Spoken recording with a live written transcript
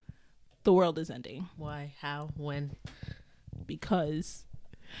The world is ending. Why? How? When? Because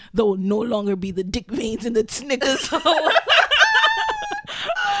there will no longer be the dick veins in the Snickers.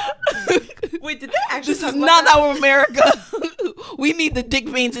 Wait, did they actually? This is not our America. We need the dick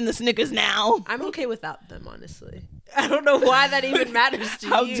veins in the Snickers now. I'm okay without them, honestly. I don't know why that even matters to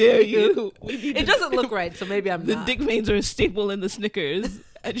How you. How dare you? It doesn't look right, so maybe I'm not. The dick veins are a staple in the Snickers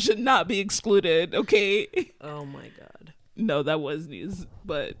and should not be excluded, okay? Oh my god. No, that was news,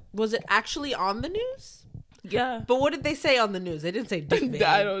 but... Was it actually on the news? Yeah. But what did they say on the news? They didn't say dick vein.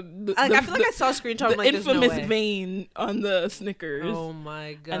 I don't... I feel like I saw a screenshot. The like, infamous no way. vein on the Snickers. Oh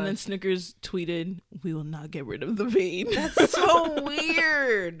my god. And then Snickers tweeted, "We will not get rid of the vein." That's so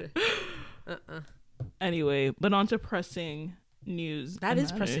weird. Anyway, but on to pressing news. That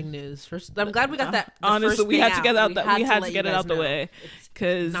is pressing news. First, I'm glad we got that. Honestly, we had to get out. We had to get it out the know. way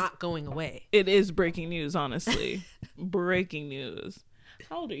because not going away. It is breaking news. Honestly, breaking news.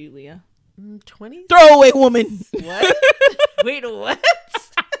 How old are you, Leah? 20. Throwaway woman. What? Wait, what?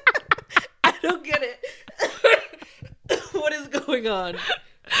 I don't get it. What is going on?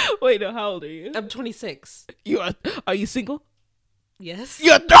 Wait, no. How old are you? I'm 26. Are you single? Yes.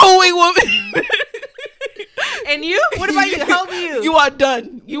 You're a throwaway woman. And you? What about you? How old are you? You are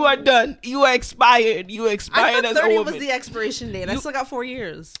done. You are done. You are expired. You expired as a woman. 30 was the expiration date. I still got 4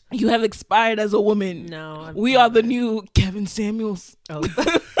 years. You have expired as a woman. No. We are the new Kevin Samuels. Oh.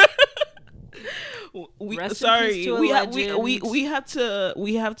 We have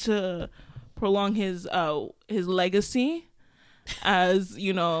to prolong his legacy as,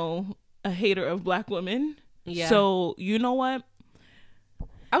 you know, a hater of black women. Yeah. So, you know what?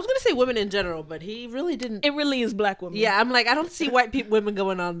 I was going to say women in general, but he really didn't. It really is black women. Yeah, I'm like, I don't see white women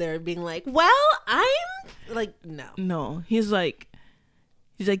going on there being like, well, I'm like, no. No, he's like,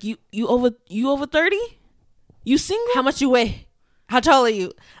 you over 30? You single? How much you weigh? How tall are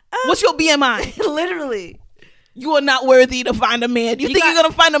you? What's your BMI? Literally. You are not worthy to find a man. You think you're going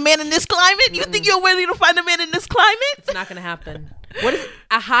to find a man in this climate? You think you're worthy to find a man in this climate? It's not going to happen. What is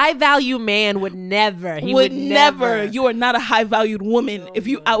a high value man would never. He would never. You are not a high valued woman if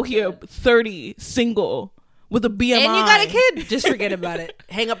you out here 30, single, with a BMI. And you got a kid. Just forget about it.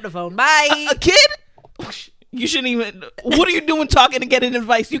 Hang up the phone. Bye. A kid? You shouldn't even. What are you doing talking to getting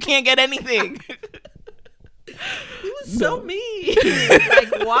advice? You can't get anything. He was so mean.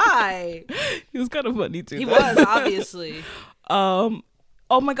 Like, why? He was kind of funny too. He was, obviously. Oh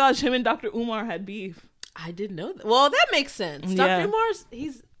my gosh, him and Dr. Umar had beef. I didn't know that. Well, that makes sense. Yeah. Dr. Umar's,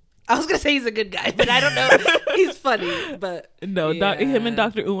 I was going to say he's a good guy, but I don't know. He's funny, but. No, yeah. Him and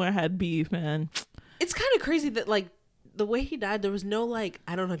Dr. Umar had beef, man. It's kind of crazy that, like, the way he died, there was no, like,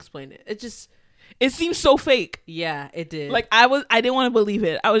 I don't know how to explain it. It seems so fake. Yeah, it did. Like, I didn't want to believe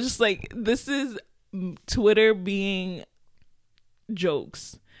it. I was just like, this is Twitter being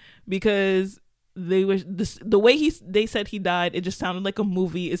jokes, because the way they said he died, it just sounded like a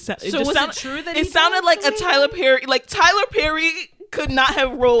movie. It sounded true that it sounded like a Tyler Perry, like Tyler Perry could not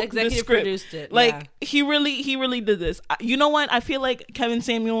have wrote the script. Produced it. Like, yeah. he really did this. You know what? I feel like Kevin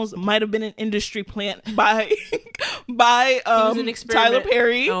Samuels might have been an industry plant by Tyler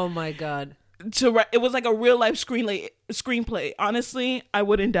Perry. Oh my god. It was like a real life screenplay. Honestly, I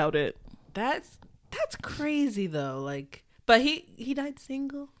wouldn't doubt it. That's crazy though. Like, but he died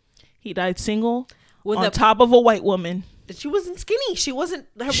single. He died single on top of a white woman. She wasn't skinny. She wasn't.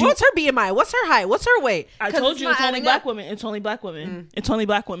 What's her BMI? What's her height? What's her weight? I told you it's only black women. It's only black women. It's only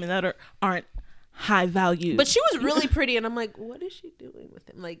black women that aren't high value. But she was really pretty, and I'm like, what is she doing with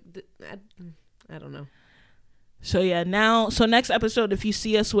him? Like, I don't know. So yeah, next episode, if you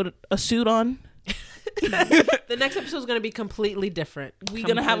see us with a suit on. The next episode is going to be completely different. We're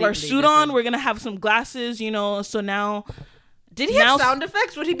going to have our suit on. We're going to have some glasses, you know. So now... Did he have sound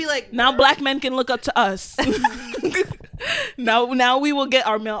effects? Would he be like... Now black men can look up to us. Now we will get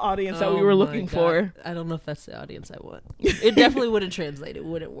our male audience that we were looking for. I don't know if that's the audience I want. It definitely wouldn't translate. It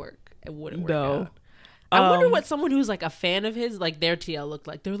wouldn't work. It wouldn't work out. I wonder what someone who's like a fan of his, like their TL looked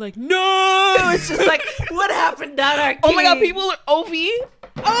like. They were like, no! It's just like, what happened down our king? Oh my god, people are Ovi.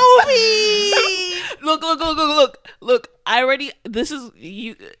 Look, I already, this is,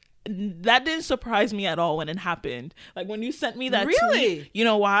 you... That didn't surprise me at all when it happened. Like, when you sent me that tweet, you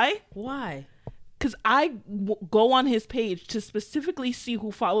know why? Why? Because I go on his page to specifically see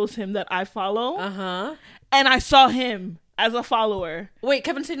who follows him that I follow. And I saw him as a follower. Wait,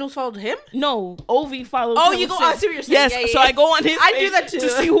 Kevin Samuels followed him? No, Ovi followed him. Oh, you go, I see what you're saying. Yes, so I go on his I page do that too. to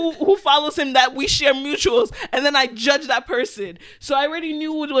see who follows him that we share mutuals, and then I judge that person. So I already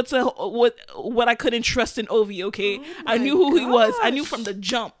knew what I couldn't trust in Ovi, okay? I knew who he was. I knew from the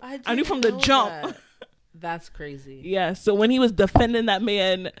jump. I knew from the jump. That's crazy. Yeah, so when he was defending that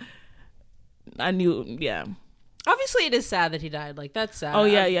man, I knew. Yeah. Obviously, it is sad that he died. Like, that's sad. Oh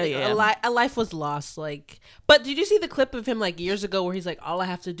yeah. A life was lost. Like, but did you see the clip of him like years ago where he's like, all I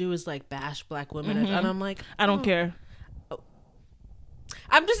have to do is like bash black women, and I'm like, I don't care.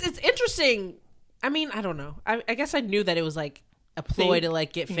 It's interesting. I mean, I don't know. I guess I knew that it was like a ploy to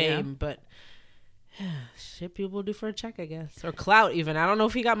like get fame, but shit people do for a check, I guess, or clout even. I don't know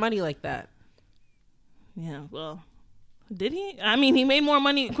if he got money like that. Yeah, well, did he? I mean, he made more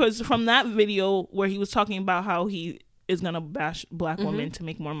money because from that video where he was talking about how he is gonna bash black women to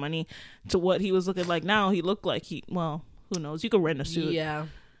make more money to what he was looking like now. He looked like well, who knows? You could rent a suit. Yeah,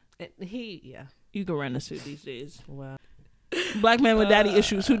 you could rent a suit these days. Wow. Black man with daddy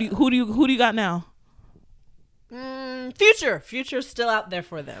issues. Who do you got now? Future's still out there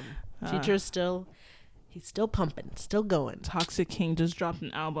for them. Future's he's still pumping, still going. Toxic King just dropped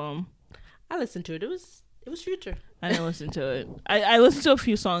an album. I listened to it. It was Future. I didn't listen to it. I listened to a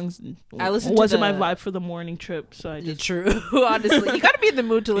few songs. It wasn't my vibe for the morning trip, so I just... True. Honestly, you gotta be in the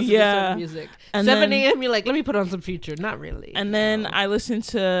mood to listen to some music. And 7 a.m. You're like, let me put on some Future. Not really. And then I listened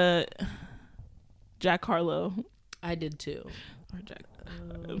to Jack Harlow. I did too. Or Jack.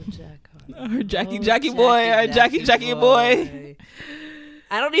 Jack Harlow. Or Jackie boy. Or Jackie boy.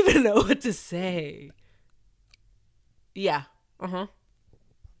 I don't even know what to say. Yeah.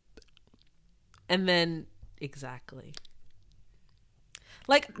 And then exactly.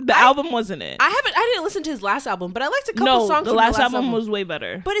 Like the album wasn't it. I didn't listen to his last album, but I liked a couple songs. The last album was way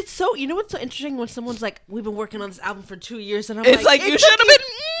better. But it's so, you know what's so interesting when someone's like, we've been working on this album for 2 years, and it's like you should have been.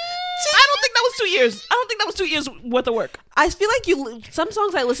 I don't think that was 2 years. I don't think that was 2 years worth of work. I feel like some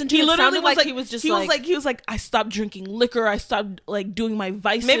songs I listened to, he literally sounded like he was just he was like I stopped drinking liquor. I stopped like doing my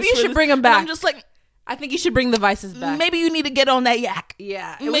vices. Maybe you should bring him back. And I'm just like, I think you should bring the vices back. Maybe you need to get on that yak.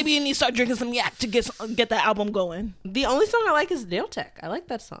 Yeah. Maybe you need to start drinking some yak to get that album going. The only song I like is Nail Tech. I like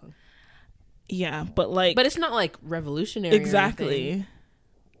that song. Yeah, but it's not like revolutionary. Exactly.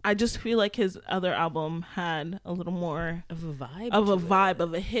 I just feel like his other album had a little more of a vibe,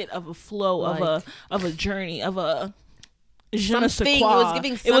 of a hit, of a flow, of a journey, of a je ne sais quoi.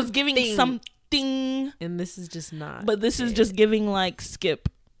 It was giving something. And this is just not. But this is just giving like Skip.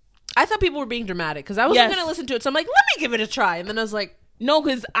 I thought people were being dramatic because I wasn't going to listen to it. So I'm like, let me give it a try. And then I was like, no,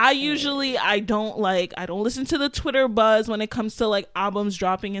 because I don't listen to the Twitter buzz when it comes to like albums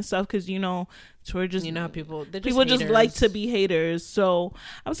dropping and stuff. Because Twitter just, how people just like to be haters. So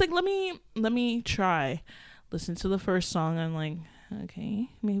I was like, let me try. Listen to the first song. I'm like, okay,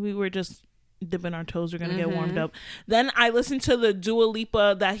 maybe we're just dipping our toes. We're gonna get warmed up. Then I listened to the Dua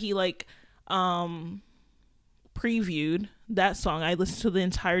Lipa that he like previewed. That song, I listened to the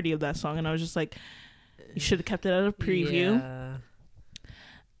entirety of that song, and I was just like, you should have kept it at a preview. Yeah.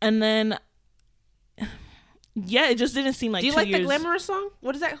 And then, it just didn't seem like. Do you like the glamorous song?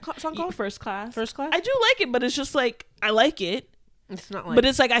 What is that song called? First Class. First Class. I do like it, but it's just like I like it. It's not like. But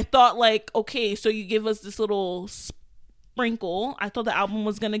it's like I thought like, okay, so you give us this little sprinkle. I thought the album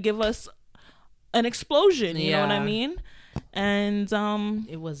was gonna give us an explosion. You know what I mean? And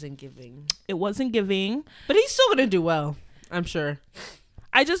it wasn't giving. But he's still gonna do well, I'm sure.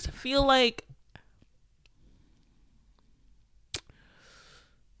 I just feel like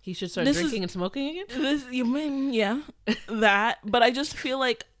he should start drinking and smoking again. That. But I just feel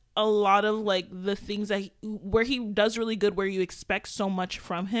like a lot of like the things that where he does really good, where you expect so much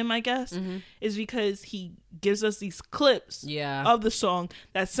from him, I guess, is because he gives us these clips of the song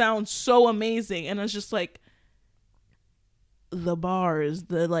that sound so amazing, and it's just like the bars,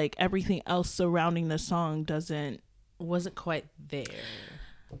 the like everything else surrounding the song wasn't quite there.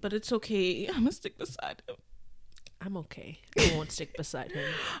 But it's okay. I'm gonna stick beside him. I'm okay. I won't stick beside him.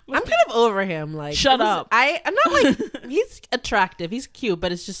 I'm kind of over him. Like, shut up. I'm not like he's attractive. He's cute,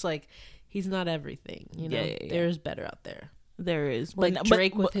 but it's just like he's not everything. There's better out there. There is, like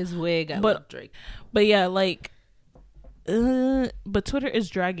Drake with his wig. I love Drake. But yeah, like. But Twitter is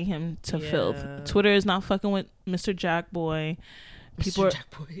dragging him to filth. Twitter is not fucking with Mr. Jack Boy.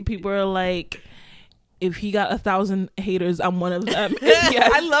 People are like, if he got 1,000 haters, I'm one of them.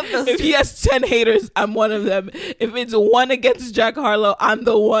 I love those. If he has 10 haters, I'm one of them. If it's one against Jack Harlow, I'm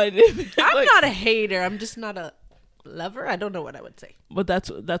the one. I'm not a hater. I'm just not a lover. I don't know what I would say. But that's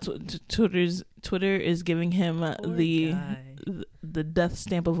what Twitter is giving him the death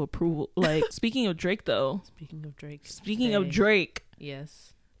stamp of approval. Like, speaking of Drake, though. Speaking of Drake.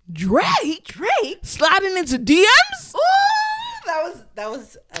 Yes. Drake sliding into DMs. Ooh, that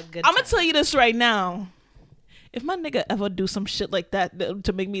was a good. I'm gonna tell you this right now. If my nigga ever do some shit like that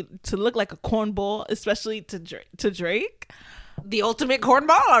to make me to look like a cornball, especially to Drake, the ultimate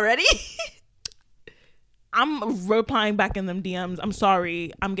cornball already. I'm replying back in them DMs. I'm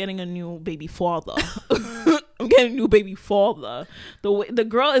sorry. I'm getting a new baby father. I'm getting a new baby father. The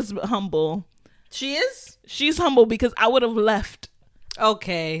girl is humble. She is? She's humble because I would have left.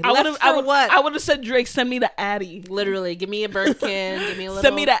 Okay. I would have said, Drake, send me the Addy. Literally, give me a Birkin. Give me a little.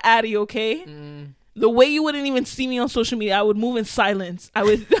 Send me the Addy, okay? The way you wouldn't even see me on social media, I would move in silence. I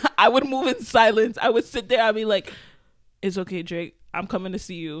would move in silence. I would sit there. I'd be like, it's okay, Drake. I'm coming to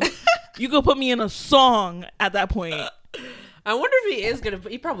see you. You could put me in a song at that point. I wonder if he is gonna.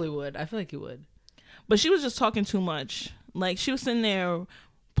 He probably would. I feel like he would. But she was just talking too much. Like, she was sitting there,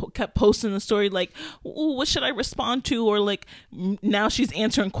 kept posting the story like, ooh, what should I respond to? Or like, now she's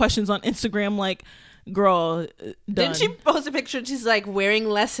answering questions on Instagram like, girl, done. Didn't she post a picture? She's like wearing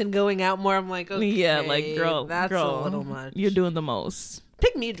less and going out more. I'm like, okay, yeah, like, girl, that's a little much. You're doing the most.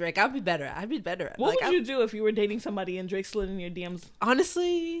 Pick me, Drake. I'd be better. I'd be better. What would you do if you were dating somebody and Drake slid in your DMs?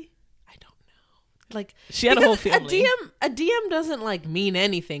 Honestly, I don't know. Like, she had a whole family. A DM doesn't like mean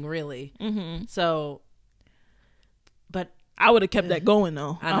anything really. Mm-hmm. So, but I would have kept that going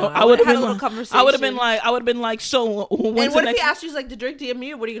though. I would have had a little conversation. I would have been like, so. And what if he asked you, like, did Drake DM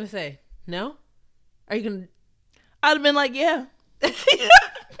you? What are you gonna say? No. Are you gonna? I'd have been like, yeah.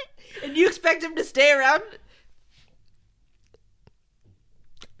 And you expect him to stay around?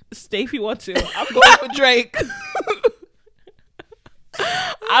 Stay if you want to. I'm going with Drake.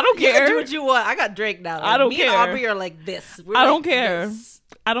 I don't care. You can do what you want. I got Drake now. Like, I don't care. Me and Aubrey are like this. I don't care.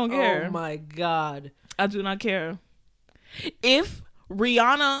 I don't care. Oh my God. I do not care. If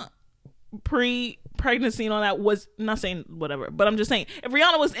Rihanna pre-pregnancy and all that was, not saying whatever, but I'm just saying, if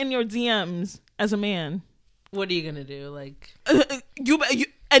Rihanna was in your DMs as a man, what are you gonna do? Like,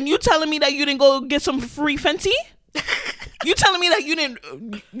 you telling me that you didn't go get some free Fenty? You telling me that you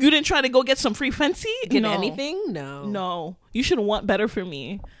didn't try to go get some free Fenty? Get anything? No. You should want better for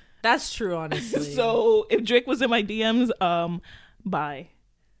me. That's true, honestly. So if Drake was in my DMs, bye.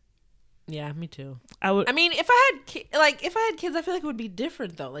 Yeah, me too. I mean, if I had kids, I feel like it would be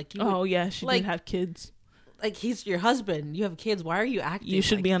different though. Like, yeah, she did have kids. Like, he's your husband. You have kids. Why are you acting? You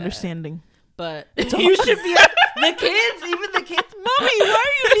should like be that? Understanding. But you should be the kids, even the kids. Mommy, why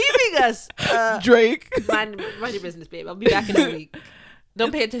are you leaving us? Drake, mind your business, babe. I'll be back in a week.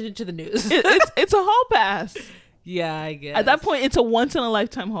 Don't pay attention to the news. It's a hall pass. Yeah, I guess. At that point, it's a once in a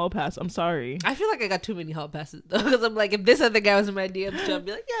lifetime hall pass. I'm sorry. I feel like I got too many hall passes though, because I'm like, if this other guy was in my DMs, I'd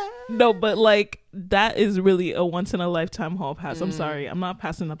be like, yeah. No, but like, that is really a once in a lifetime hall pass. I'm sorry. I'm not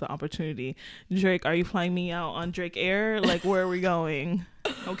passing up the opportunity. Drake, are you flying me out on Drake Air? Like, where are we going?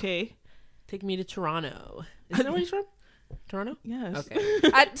 Okay. Take me to Toronto. Is that where he's from? Toronto? Yes. Okay.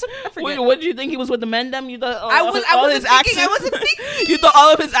 I forget. What did you think he was with the Mendem? You thought I wasn't thinking. You thought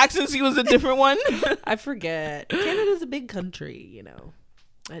all of his accents, he was a different one? I forget. Canada's a big country, you know.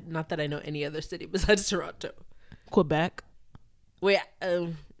 Not that I know any other city besides Toronto. Quebec. Wait.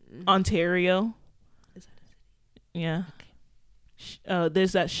 Ontario. Is that a city? Yeah. Okay.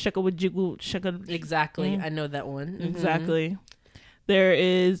 There's that Shaka. Exactly. I know that one. Mm-hmm. Exactly. There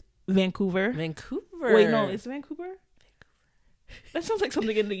is Vancouver. Wait, no, it's Vancouver? That sounds like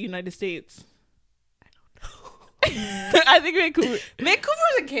something in the United States. I don't know. I think Vancouver's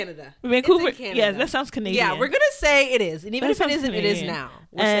in Canada. Vancouver, in Canada. yeah, that sounds Canadian. Yeah, we're gonna say it is, and even if it isn't, Canadian. It is now.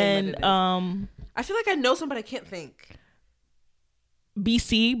 We're saying that it is. I feel like I know somebody. I can't think.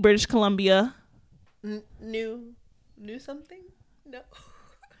 BC, British Columbia. New something? No.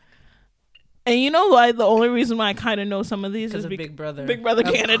 And you know why? The only reason why I kind of know some of these is Big Brother. Big Brother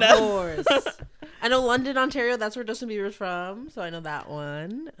Canada. Of course. I know London, Ontario. That's where Justin Bieber's from, so I know that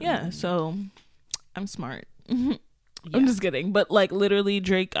one. Yeah, so I'm smart. Yeah. I'm just kidding, but like literally,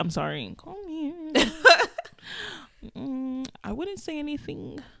 Drake. I'm sorry. Call me. I wouldn't say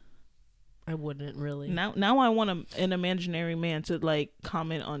anything. I wouldn't really. Now I want an imaginary man to like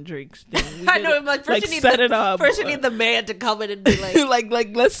comment on Drake's thing. I know. I'm like, first you need set it up. First you need the man to comment and be like,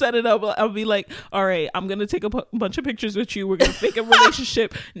 like let's set it up. I'll be like, all right, I'm gonna take a bunch of pictures with you. We're gonna fake a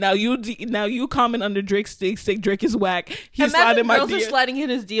relationship. Now you comment under Drake's thing. Say Drake is whack. He's sliding my girls are sliding in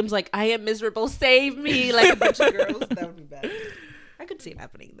his DMs like, I am miserable. Save me, like a bunch of girls. That would be bad. I could see it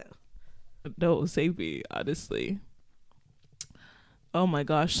happening though. No, save me, honestly. Oh my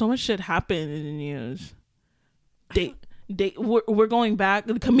gosh, so much shit happened in the news. We're going back.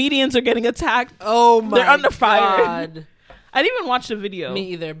 The comedians are getting attacked. Oh my god. They're under fire. I didn't even watch the video. Me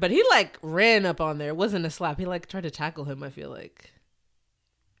either. But he like ran up on there. It wasn't a slap. He like tried to tackle him, I feel like.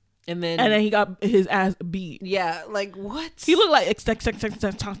 And then he got his ass beat. Yeah, like what? He looked like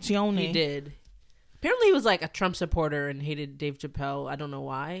XXXTentacion. He did. Apparently he was like a Trump supporter and hated Dave Chappelle. I don't know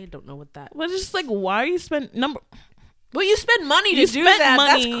why. I don't know what that. But it's just like, why you spend Well, you spend money to do that.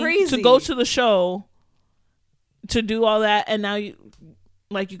 That's crazy. To go to the show, to do all that, and now you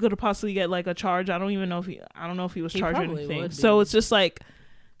could possibly get like a charge. I don't know if he was charged or anything. So it's just like,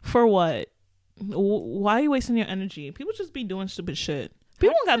 for what? Why are you wasting your energy? People just be doing stupid shit.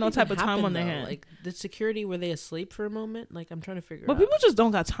 People don't got no type of time on their hands. Like, the security, were they asleep for a moment? Like, I'm trying to figure out. But people just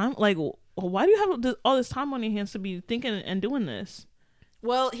don't got time. Like, why do you have all this time on your hands to be thinking and doing this?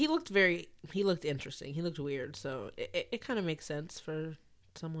 Well, he looked interesting. He looked weird. So it kind of makes sense for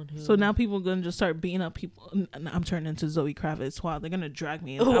someone who. So now people are gonna just start beating up people. I'm turning into Zoe Kravitz. Wow, they're gonna drag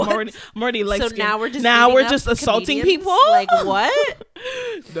me. I'm already like. So now we're just assaulting people. Like what?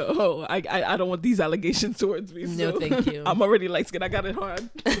 No, I don't want these allegations towards me. No, thank you. I'm already light skinned. I got it hard.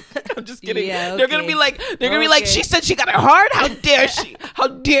 I'm just kidding. Yeah, okay. They're gonna be like, she said she got it hard. How dare she? How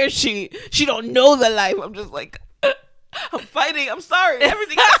dare she? She don't know the life. I'm just like. I'm fighting. I'm sorry.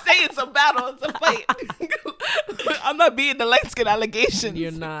 Everything I say, it's a battle. It's a fight. I'm not being the light skin allegations.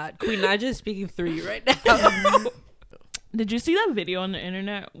 You're not. Queen Naja is speaking through you right now. Did you see that video on the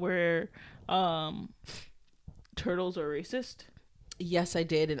internet where turtles are racist? Yes, I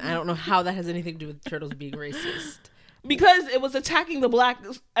did. And I don't know how that has anything to do with turtles being racist. Because it was attacking the black.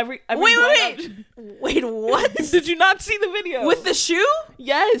 Wait, what? Did you not see the video with the shoe?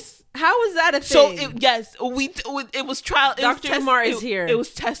 Yes. How is that a thing? So it was trial. Dr. Umar is here. It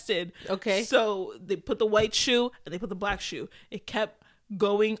was tested. Okay. So they put the white shoe and they put the black shoe. It kept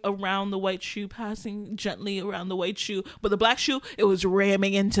going around the white shoe, passing gently around the white shoe, but the black shoe, it was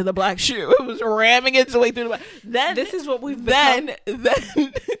ramming into the black shoe. It was ramming its way through the black. Then this is what we've become.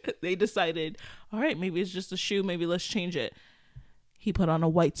 Then they decided, all right, maybe it's just a shoe. Maybe let's change it. He put on a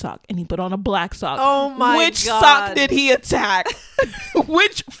white sock and he put on a black sock. Oh my God. Which sock did he attack?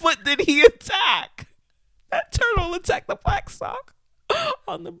 Which foot did he attack? That turtle attacked the black sock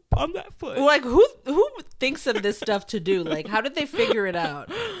on that foot. Like, who thinks of this stuff to do? Like, how did they figure it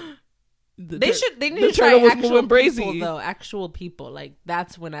out? They need to try actual people, though. Actual people. Like,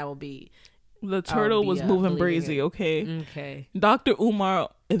 that's when I will be. The turtle was moving brazy. Okay. Dr.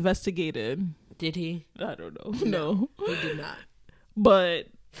 Umar investigated. Did he? I don't know. No, he did not. But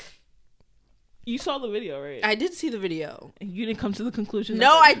you saw the video, right? I did see the video. You didn't come to the conclusion.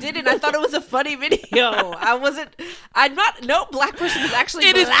 No, I didn't. I thought it was a funny video. I'm not. No black person is actually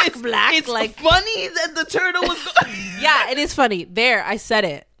black. It's like funny that the turtle was. Yeah, it is funny. There, I said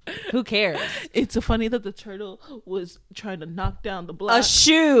it. Who cares? It's funny that the turtle was trying to knock down the black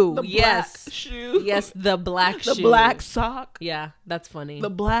shoe. The yes, black shoe. Yes, the black shoe. The black sock. Yeah, that's funny. The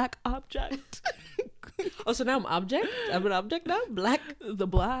black object. Oh, so now I'm object? I'm an object now? Black? The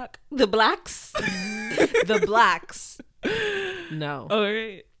black. The blacks? The blacks. No. All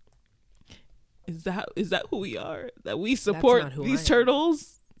right. Is that who we are? That we support these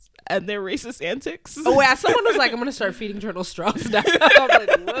turtles and their racist antics? Oh, yeah. Someone was like, I'm going to start feeding turtle straws now. I'm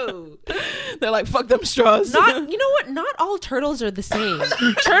like, whoa. They're like, fuck them straws. You know what? Not all turtles are the same.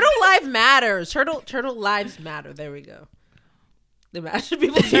 Turtle life matters. Turtle lives matter. There we go. Imagine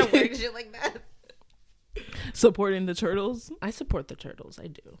people start wearing shit like that. Supporting the turtles. I support the turtles. I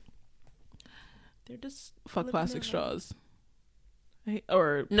do. They're just fuck plastic straws. You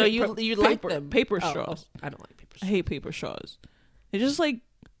like them. Paper straws. I don't like paper straws. I hate paper straws. They just like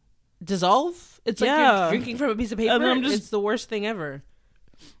dissolve. It's like you're drinking from a piece of paper. It's the worst thing ever.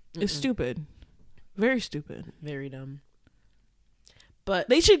 It's stupid. Very stupid. Very dumb. But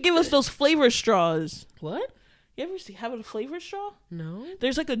they should give us those flavor straws. What? You ever have a flavor straw? No.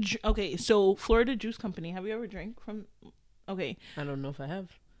 There's like so Florida Juice Company. Have you ever drank from? Okay. I don't know if I have.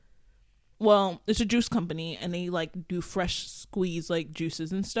 Well, it's a juice company and they like do fresh squeeze like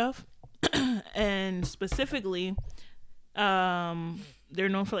juices and stuff. And specifically, they're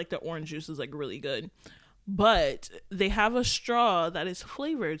known for like their orange juice is like really good. But they have a straw that is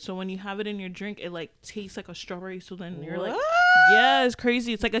flavored. So when you have it in your drink, it like tastes like a strawberry. So then you're like, yeah, it's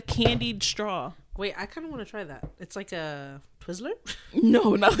crazy. It's like a candied straw. Wait, I kind of want to try that. It's like a Twizzler?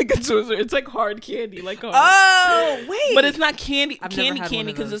 No, not like a Twizzler. It's like hard candy. Like oh, wait. But it's not candy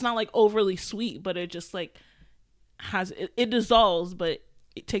because it's not like overly sweet, but it just like has it dissolves, but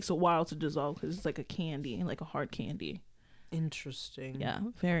it takes a while to dissolve because it's like a candy, like a hard candy. Interesting. Yeah,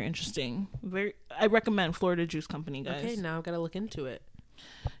 very interesting. I recommend Florida Juice Company, guys. Okay, now I've got to look into it.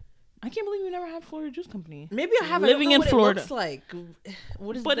 I can't believe you never had Florida Juice Company. Maybe I have. Living in Florida. It looks like.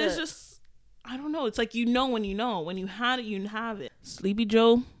 What is? But it's just. I don't know. It's like when you know. When you had it, you have it. Sleepy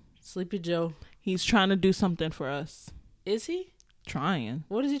Joe. He's trying to do something for us. Is he? Trying.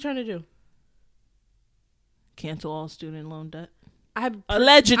 What is he trying to do? Cancel all student loan debt.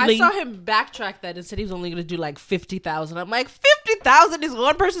 Allegedly. I saw him backtrack that and said he was only going to do like 50,000. I'm like, 50,000 is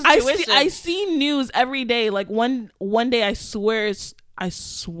one person's tuition. I see news every day. Like one day, I swear I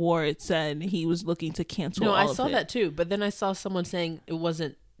swore it said he was looking to cancel. No, all I of saw it. that too. But then I saw someone saying it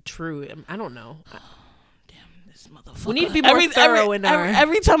wasn't true. I don't know. This motherfucker. We need to be more thorough in our.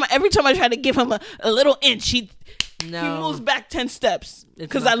 Every time I try to give him a little inch, he moves back 10 steps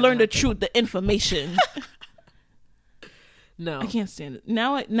because I learned the truth, the information. No, I can't stand it.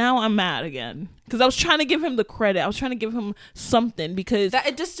 Now I'm mad again because I was trying to give him the credit. I was trying to give him something because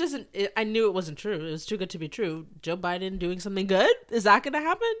it just doesn't. I knew it wasn't true. It was too good to be true. Joe Biden doing something good? Is that going to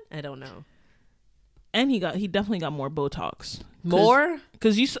happen? I don't know. And he definitely got more Botox. More?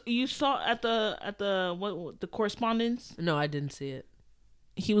 Because you saw at the correspondence. No, I didn't see it.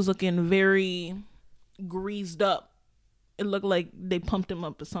 He was looking very greased up. It looked like they pumped him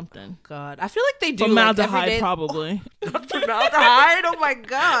up or something. God, I feel like they do formaldehyde, probably. Formaldehyde? Oh my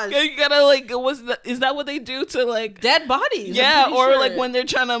gosh! You gotta is that what they do to like dead bodies? Yeah, or like when they're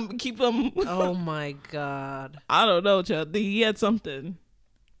trying to keep them. Oh my God! I don't know, Chad. He had something.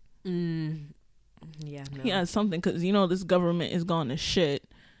 Yeah, no. He had something because this government is gone to shit.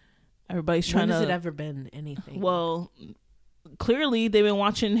 Everybody's trying to. When has it ever been anything? Well, clearly they've been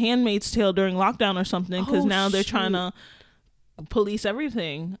watching *Handmaid's Tale* during lockdown or something because now they're trying to police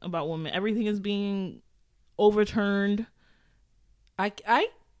everything about women. Everything is being overturned. I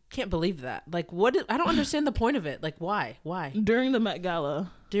can't believe that. Like, I don't understand the point of it. Like, why? During the Met Gala,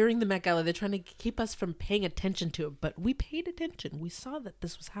 they're trying to keep us from paying attention to it, but we paid attention. We saw that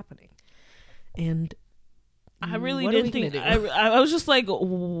this was happening, and I really didn't think. I was just like,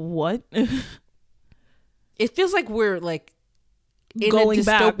 what? It feels like we're like in going a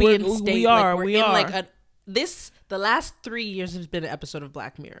dystopian back. state. We are. Like we are. Like the last 3 years has been an episode of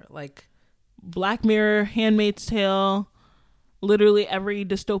Black Mirror. Like Black Mirror, *Handmaid's Tale*, literally every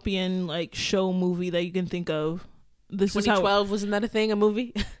dystopian like show movie that you can think of. This 2012 wasn't that a thing? A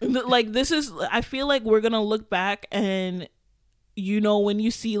movie? Like this is. I feel like we're gonna look back and when you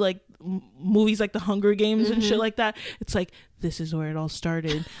see like movies like The Hunger Games and shit like that, it's like this is where it all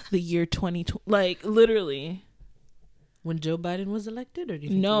started. The year 2020, like literally. When Joe Biden was elected, or do you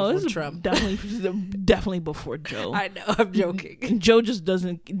think no, it was Trump? Definitely before Joe. I know, I'm joking. Joe just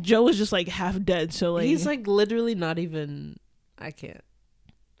doesn't. Joe is just like half dead, so like he's like literally not even. I can't.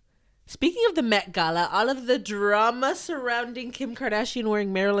 Speaking of the Met Gala, all of the drama surrounding Kim Kardashian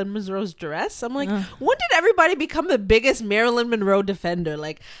wearing Marilyn Monroe's dress, I'm like, when did everybody become the biggest Marilyn Monroe defender?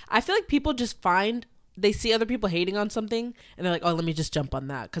 Like, I feel like people just they see other people hating on something, and they're like, oh, let me just jump on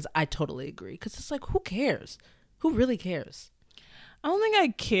that because I totally agree. Because it's like, who cares? Who really cares? I don't think I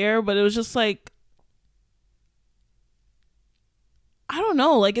care, but it was just like, I don't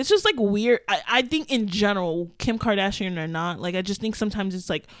know. Like, it's just like weird. I think in general, Kim Kardashian or not, like, I just think sometimes it's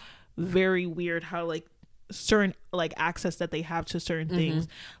like very weird how like certain like access that they have to certain things.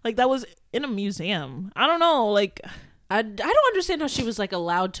 Like that was in a museum. I don't know. Like, I don't understand how she was like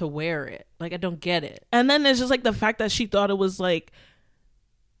allowed to wear it. Like, I don't get it. And then there's just like the fact that she thought it was like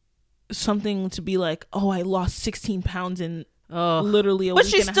something to be like, oh, I lost 16 pounds in literally a week. But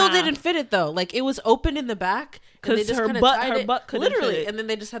she still didn't fit it though. Like, it was open in the back because her butt couldn't literally fit. And then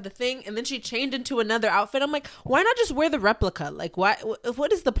they just had the thing, and then she changed into another outfit. I'm like, why not just wear the replica? Like, why?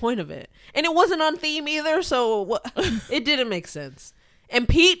 What is the point of it? And it wasn't on theme either, so it didn't make sense. And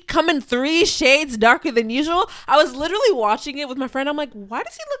Pete coming 3 shades darker than usual. I was literally watching it with my friend. I'm like, why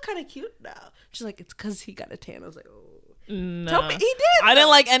does he look kind of cute now? She's like, it's because he got a tan. I was like, oh. No. Tell me he did. I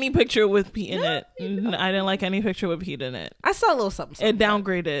didn't like any picture with Pete in it. I didn't like any picture with Pete in it. I saw a little something. It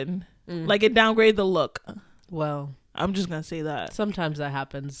downgraded. Like, it downgraded the look. Well, I'm just gonna say that. Sometimes that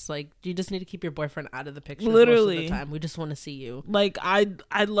happens. Like, you just need to keep your boyfriend out of the picture. Literally. Most of the time. We just want to see you. Like, I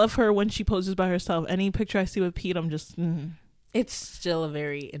love her when she poses by herself. Any picture I see with Pete, I'm just It's still a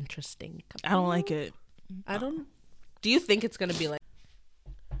very interesting couple. I don't like it. Do you think it's gonna be like?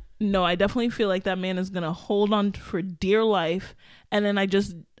 No, I definitely feel like that man is gonna hold on for dear life, and then I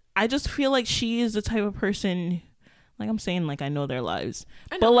just feel like she is the type of person, like I'm saying, like I know their lives,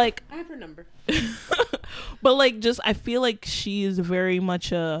 but like I have her number. But like, just I feel like she is very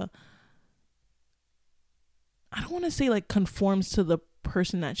much I don't want to say like conforms to the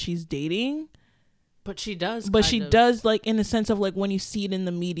person that she's dating. But she does. But she does, like, in the sense of, like, when you see it in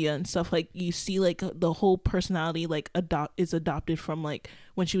the media and stuff, like, you see, like, the whole personality, like, is adopted from, like,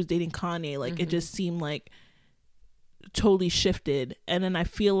 when she was dating Kanye. Like, it just seemed, like, totally shifted. And then I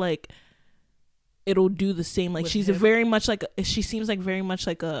feel like it'll do the same. Like, she's very much, like, she seems, like, very much,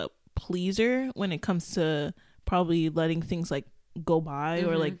 like, a pleaser when it comes to probably letting things, like, go by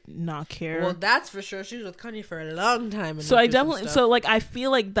or, like, not care. Well, that's for sure. She was with Kanye for a long time. So I definitely, so, like, I feel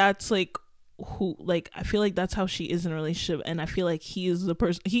like that's, like, who, like, I feel like that's how she is in a relationship, and I feel like he is the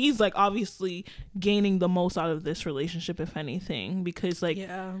person, he's like obviously gaining the most out of this relationship, if anything, because like,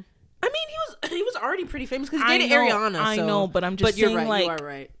 yeah, I mean, he was already pretty famous because he dated Ariana. I know, but I'm just saying, right, like, you are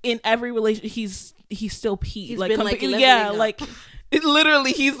right. In every relationship, he's still Pete. He's like, been, like, yeah, up. like, it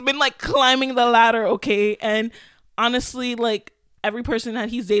literally, he's been like climbing the ladder, okay? And honestly, like, every person that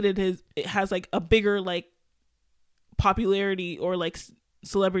he's dated has like a bigger like popularity or like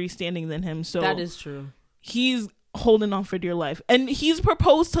celebrity standing than him. So that is true. He's holding on for dear life, and he's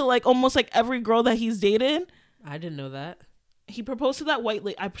proposed to like almost like every girl that he's dated. I didn't know that. He proposed to that white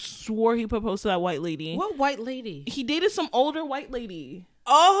lady. I swore he proposed to that white lady. What white lady? He dated some older white lady.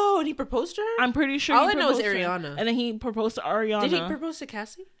 Oh, and he proposed to her? I'm pretty sure. All I know is Ariana. And then he proposed to Ariana. Did he propose to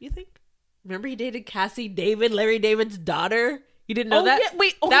Cassie, you think? Remember he dated Cassie David, Larry David's daughter? You didn't know that? Yeah,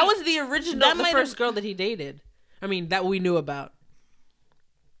 wait. Oh, that was the original, the first girl that he dated. I mean, that we knew about.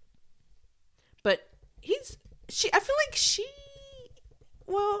 But I feel like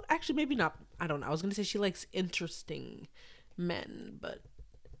well, actually maybe not. I don't know. I was going to say she likes interesting men, but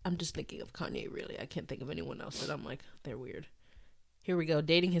I'm just thinking of Kanye, really. I can't think of anyone else that I'm like, they're weird. Here we go.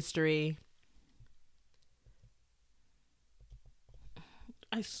 Dating history.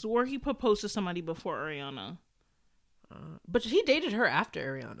 I swore he proposed to somebody before Ariana. But he dated her after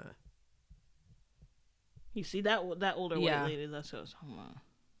Ariana. You see that older white lady? That's what I was talking about.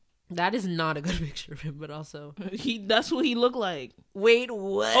 That is not a good picture of him, but also that's what he looked like. Wait,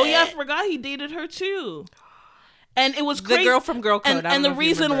 what? Oh yeah, I forgot he dated her too. And it was crazy. The girl from Girl Code. And the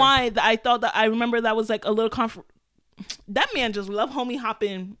reason why I thought that, I remember that was like a little that man just loved homie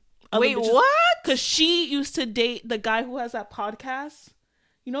hopping. Wait, what? Because she used to date the guy who has that podcast.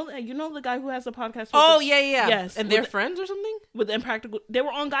 You know the guy who has a podcast. Oh yeah. Yes, and they're friends or something with Impractical. They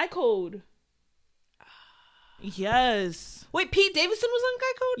were on Guy Code. Yes. Wait, Pete Davidson was on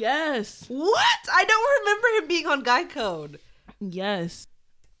Guy Code? Yes. What? I don't remember him being on Guy Code. Yes.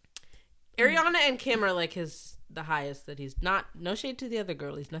 Ariana and Kim are like the highest that he's not. No shade to the other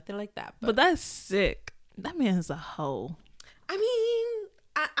girl. He's nothing like that. But that's sick. That man's a hoe. I mean,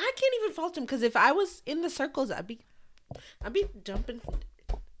 I can't even fault him, because if I was in the circles, I'd be jumping.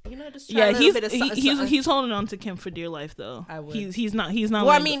 You know, just trying he's holding on to Kim for dear life, though. I would. He's not. Well,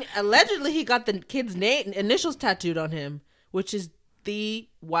 I mean, allegedly he got the kid's initials tattooed on him, which is the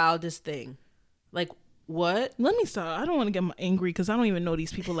wildest thing. Like, what? Let me stop. I don't want to get angry because I don't even know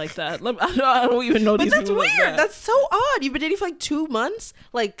these people like that. I don't even know these people like that. But that's weird. That's so odd. You've been dating for like 2 months.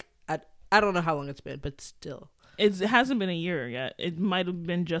 Like, I don't know how long it's been, but still, it hasn't been a year yet. It might have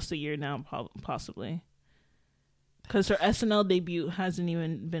been just a year now, possibly. Because her SNL debut hasn't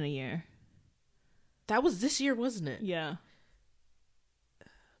even been a year. That was this year, wasn't it? Yeah.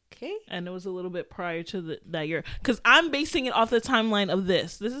 Okay. And it was a little bit prior to that year. Because I'm basing it off the timeline of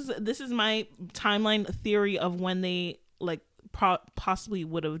this. This is my timeline theory of when they like possibly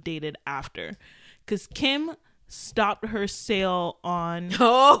would have dated after. Because Kim stopped her sale on.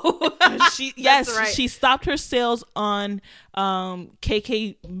 Oh, she stopped her sales on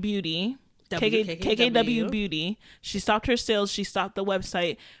KK Beauty. KKW Beauty. She stopped her sales. She stopped the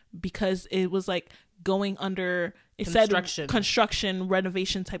website because it was like going under, it said construction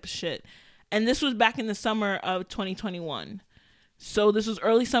renovation type of shit. And this was back in the summer of 2021. So this was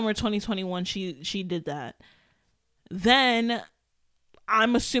early summer 2021. She did that. Then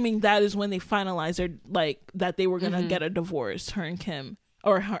I'm assuming that is when they finalized her, like, that they were gonna get a divorce, her and Kim,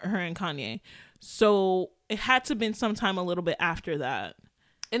 or her and Kanye. So it had to have been sometime a little bit after that.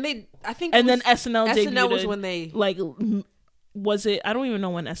 And then SNL debuted. SNL was when they, like, was it? I don't even know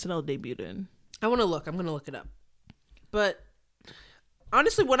when SNL debuted. I want to look. I'm gonna look it up. But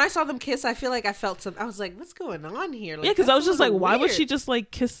honestly, when I saw them kiss, I feel like I felt something. I was like, "What's going on here?" Like, yeah, because I was just like, "Why would she just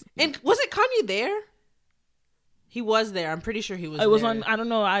like kiss?" And was it Kanye there? He was there. I'm pretty sure he was. It was on. I don't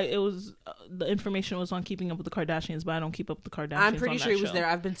know. It was the information was on Keeping Up with the Kardashians, but I don't keep up with the Kardashians. I'm pretty sure he was there.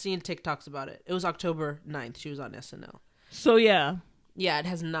 I've been seeing TikToks about it. It was October 9th. She was on SNL. So yeah. Yeah, it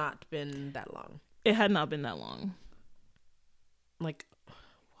has not been that long. It had not been that long. Like,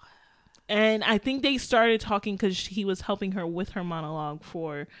 and I think they started talking because he was helping her with her monologue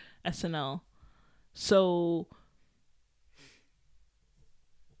for SNL. So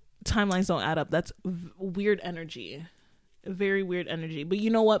timelines don't add up. That's weird energy. Very weird energy. But you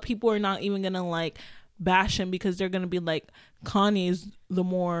know what? People are not even going to like bash him because they're going to be like, Kanye's the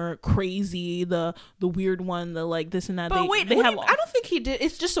more crazy, the weird one, the like this and that. But I don't think he did.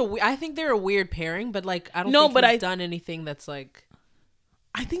 It's just I think they're a weird pairing, but like I don't think he's done anything that's like.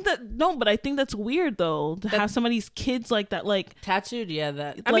 I think that's weird though, to have somebody's kids like that, like tattooed. Yeah,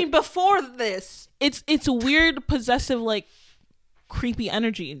 that. I mean, before this, it's weird, possessive, like creepy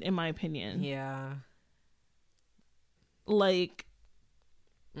energy, in my opinion. Yeah. Like,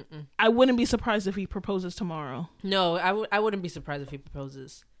 I wouldn't be surprised if he proposes tomorrow. No, I wouldn't be surprised if he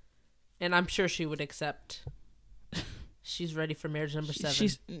proposes. And I'm sure she would accept. She's ready for marriage number 7.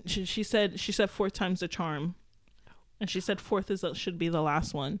 She said 4 times the charm. And she said 4th should be the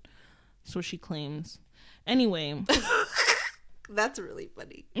last one. So she claims. Anyway. That's really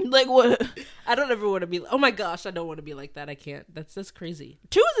funny. Like, what? I don't ever want to be. Oh my gosh, I don't want to be like that. I can't. That's crazy.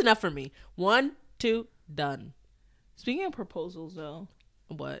 2 is enough for me. 1, 2, done. Speaking of proposals, though.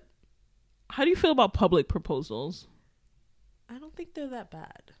 What? How do you feel about public proposals? I don't think they're that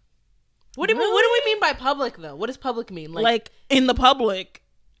bad. What do we mean by public, though? What does public mean? Like in the public,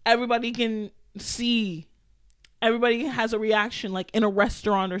 everybody can see. Everybody has a reaction, like in a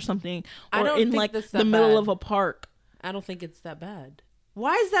restaurant or something, or in like the middle of a park. I don't think it's that bad.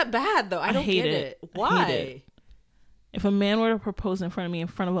 Why is that bad, though? I don't get it. Why? Hate it. If a man were to propose in front of me, in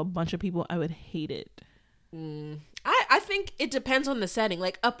front of a bunch of people, I would hate it. I think it depends on the setting.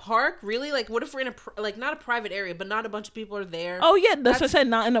 Like a park, really? Like what if we're in not a private area, but not a bunch of people are there? Oh yeah, that's what I said.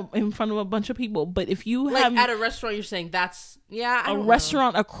 Not in front of a bunch of people, but if you have at a restaurant, you're saying that's a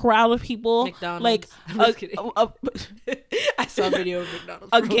restaurant, a crowd of people, McDonald's. Like I saw a video of McDonald's.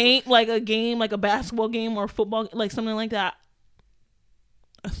 A game, like a basketball game or football, like something like that.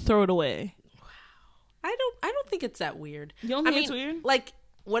 Throw it away. Wow, I don't think it's that weird. You don't think it's weird? Like,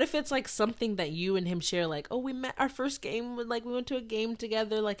 what if it's like something that you and him share? Like, oh, we met our first game. Like, we went to a game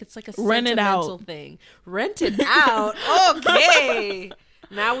together. Like, it's like a sentimental thing. Rent it out. Okay.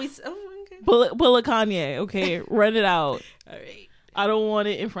 Now we. Oh, okay. Pull a Kanye. Okay, rent it out. All right. I don't want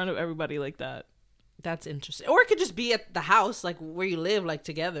it in front of everybody like that. That's interesting. Or it could just be at the house, like where you live, like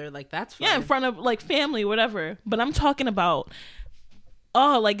together. Like that's fine. Yeah, in front of like family, whatever. But I'm talking about.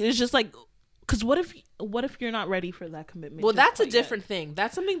 Oh, like it's just like. Because what if you're not ready for that commitment? Well, that's a different thing.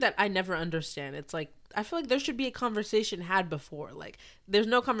 That's something that I never understand. It's like, I feel like there should be a conversation had before. Like, there's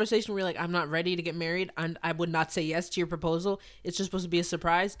no conversation where you're like, I'm not ready to get married, and I would not say yes to your proposal. It's just supposed to be a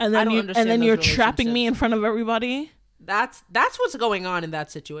surprise. And then you're trapping me in front of everybody. That's what's going on in that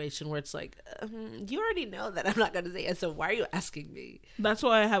situation where it's like, you already know that I'm not going to say yes, so why are you asking me? That's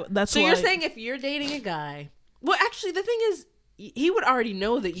why I have. You're saying if you're dating a guy, well, actually, the thing is, he would already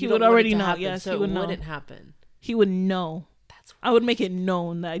know that he would already know. Happen, yes, so he would know. It wouldn't happen. He would know. I would make it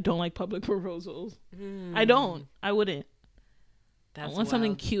known that I don't like public proposals. I don't. I wouldn't. I want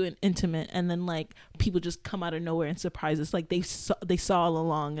something cute and intimate, and then like people just come out of nowhere and surprise us, like they saw all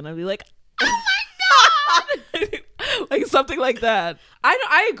along, and I'd be like, oh my god, like something like that.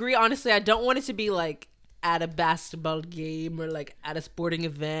 I agree. Honestly, I don't want it to be like at a basketball game or like at a sporting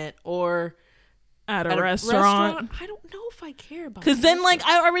event or. At a restaurant. I don't know if I care about because then like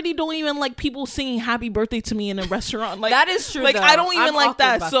I already don't even like people singing happy birthday to me in a restaurant. Like that is true. Like though. I don't even like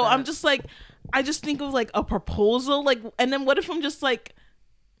that. So that. I'm just like I just think of like a proposal, like, and then what if I'm just like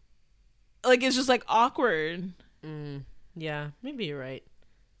it's just like awkward. Yeah, maybe you're right.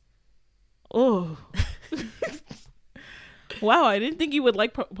 Oh. Wow, I didn't think you would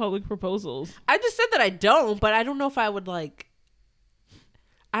like public proposals. I just said that I don't, but I don't know if I would like.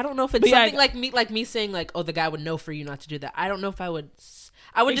 I don't know if it's something like me saying like, oh, the guy would know for you not to do that. I don't know if I would.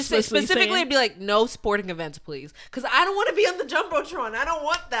 I would just say specifically, I'd be like, no sporting events, please, because I don't want to be on the jumbotron. I don't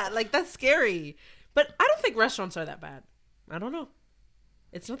want that. Like that's scary. But I don't think restaurants are that bad. I don't know.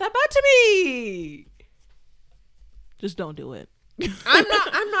 It's not that bad to me. Just don't do it.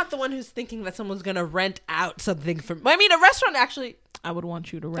 I'm not the one who's thinking that someone's gonna rent out something from. I mean, a restaurant actually. I would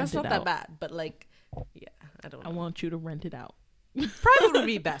want you to rent it out. That's not that bad, but like, yeah, I don't know. I want you to rent it out. Private would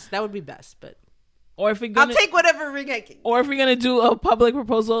be best. That would be best, but or if I'll take whatever ring I can. Or if you're gonna do a public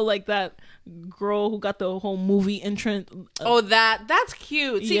proposal like that girl who got the whole movie entrance. That's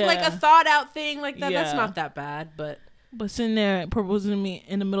cute. See, like a thought out thing like that. Yeah. That's not that bad, but sitting there proposing to me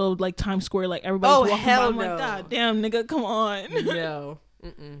in the middle of like Times Square, like everybody's walking by. I'm no. like, God damn, nigga, come on. No,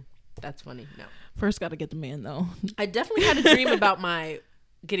 that's funny. No, first got to get the man though. I definitely had a dream about my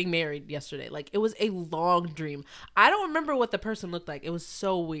getting married yesterday. Like it was a long dream. I don't remember what the person looked like. It was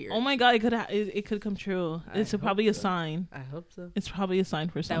so weird. Oh my god, it could come true. It's probably a sign. I hope so. It's probably a sign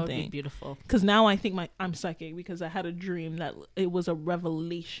for something. That would be beautiful. Because now I think I'm psychic because I had a dream that it was a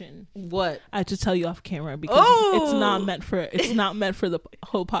revelation. What? I had to tell you off camera because it's not meant for the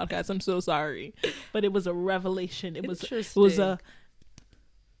whole podcast. I'm so sorry, but it was a revelation. It was a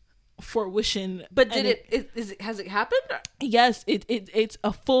fruition. But did has it happened? Yes, it's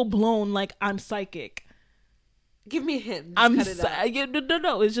a full blown like I'm psychic. Give me a hint.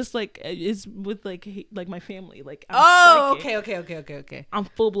 No. It's just like it's with like my family. Like I'm psychic. Okay. I'm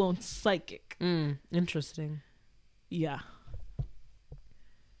full blown psychic. Interesting. Yeah.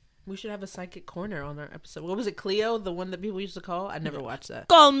 We should have a psychic corner on our episode. What was it, Cleo? The one that people used to call? I never watched that.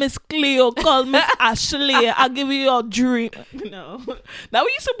 Call Miss Cleo. Call Miss Ashley. I'll give you your dream. No. That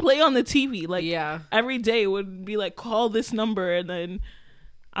we used to play on the TV. Like, every day it would be like, call this number. And then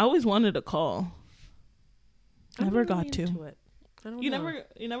I always wanted to call. Never got to. You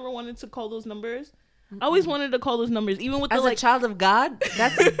never wanted to call those numbers? I always wanted to call those numbers, even with as a child of God.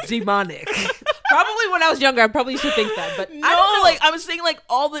 That's demonic. Probably when I was younger, I probably used to think that, but no, I was saying like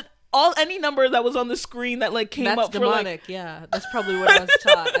any number that was on the screen that like came up demonic. For yeah, that's probably what I was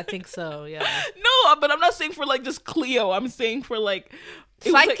taught. I think so. Yeah. No, but I'm not saying for like just Cleo. I'm saying for like.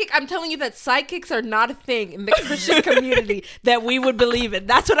 Psychic, I'm telling you that psychics are not a thing in the Christian community that we would believe in.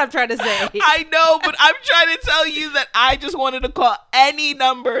 That's what I'm trying to say. I know, but I'm trying to tell you that I just wanted to call any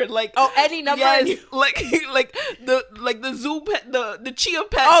number, like any number, yes, like the zoo pet, the chia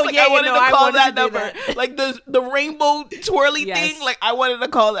pets. Oh like, yeah, I wanted to call that number, that. like the rainbow twirly thing. Like I wanted to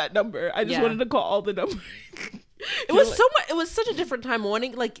call that number. I just wanted to call all the numbers. It was so much. It was such a different time.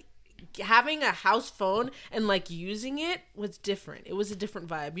 Wanting like. Having a house phone and like using it was different. It was a different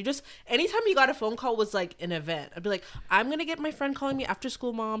vibe. You just anytime you got a phone call was like an event. I'd be like, I'm gonna get my friend calling me after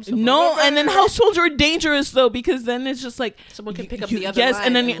school, mom. So no, and then house phones are dangerous though, because then it's just like someone can pick up the other line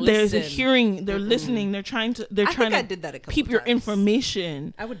and then there's a hearing. They're listening. They're trying to. I did that a couple keep times. Your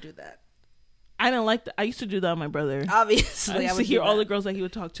information. I would do that. I didn't like that. I used to do that with my brother. Obviously, I used to hear all the girls that he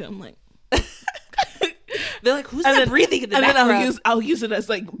would talk to. I'm like. They're like, who's that breathing in the background? And then I'll use it as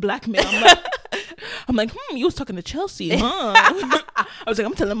like blackmail. I'm like, you was talking to Chelsea, huh? I was like,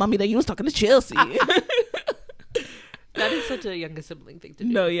 I'm telling mommy that you was talking to Chelsea. That is such a younger sibling thing to do.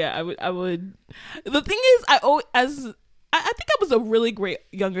 No, yeah, I would. The thing is, I think I was a really great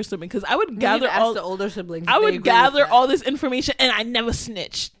younger sibling because I would gather all the older siblings. I would gather all this information and I never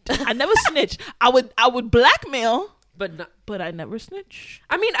snitched. I would blackmail. But I never snitch.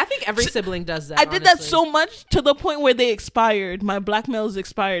 I mean, I think every sibling does that. I did that so much to the point where they expired. My blackmails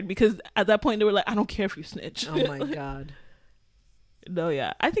expired because at that point they were like, I don't care if you snitch. Oh my God. No,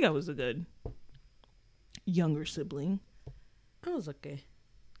 yeah. I think I was a good younger sibling. I was okay.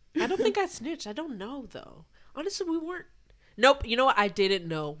 I don't think I snitched. I don't know though. Honestly, we weren't. Nope. You know what? I didn't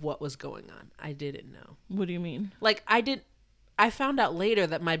know what was going on. I didn't know. What do you mean? Like I found out later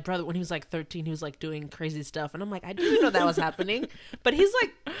that my brother, when he was like 13, he was like doing crazy stuff. And I'm like, I didn't know that was happening. But he's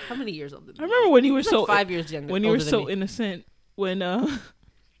like, how many years older than me? I remember when you were so... Like 5 years younger. When you were so innocent. When...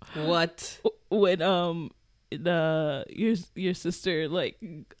 What? When your sister, like,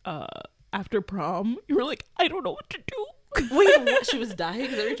 after prom, you were like, I don't know what to do. Wait, what? She was dying?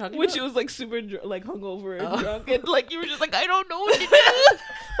 Is that what you're talking when about? She was like super like hungover and drunk, and like you were just like, I don't know what to do.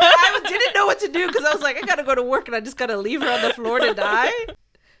 I didn't know what to do because I was like, I gotta go to work and I just gotta leave her on the floor to die.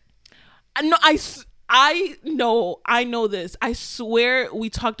 No, I know this. I swear we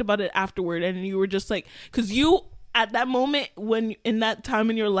talked about it afterward, and you were just like, because you at that moment when in that time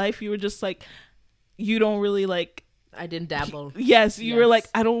in your life, you were just like, you don't really like. I didn't dabble. Yes, you were like,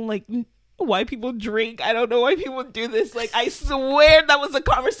 I don't like. Why people drink. I don't know why people do this. Like, I swear that was a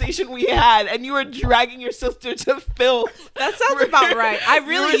conversation we had, and you were dragging your sister to filth. That sounds about right. I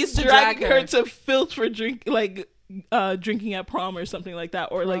really used to drag her to filth for drinking at prom or something like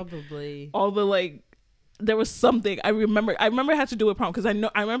that, or probably. Like all the like. There was something I remember. I had to do with prom because I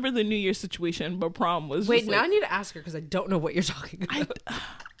remember the New Year's situation, but prom was. Wait, now I need to ask her because I don't know what you're talking about.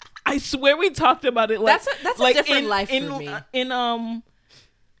 I swear we talked about it. Like that's a different life for me.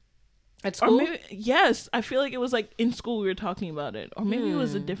 At school? Or maybe, yes, I feel like it was like in school we were talking about it, or maybe it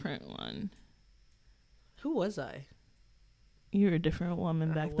was a different one. Who was I? You were a different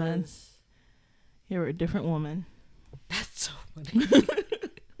woman back then. You were a different woman. That's so funny.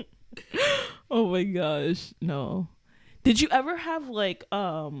 Oh my gosh, no. Did you ever have like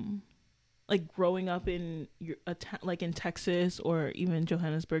growing up in your like in Texas or even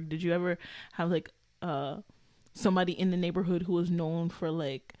Johannesburg? Did you ever have like somebody in the neighborhood who was known for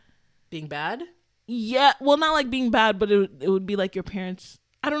like being bad? Yeah, well, not like being bad, but it would be like your parents.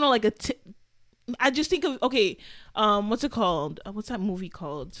 I don't know, like I just think of what's it called? What's that movie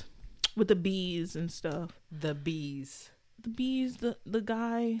called? With the bees and stuff. The bees. The bees. The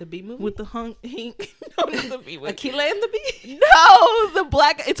guy. The bee movie with the Hank. No, not the bee. Aquila and the bee. No, the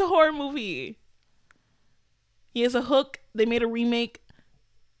black. It's a horror movie. He has a hook. They made a remake.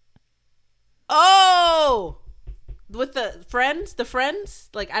 Oh. With the friends,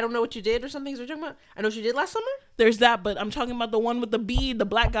 like I don't know what you did or something. Is what you're talking about? I know what you did last summer. There's that, but I'm talking about the one with the bee, the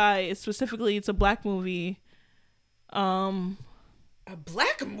black guy. Specifically, it's a black movie. A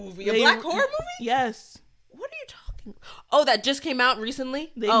black movie, a black horror movie. Yes. What are you talking? Oh, that just came out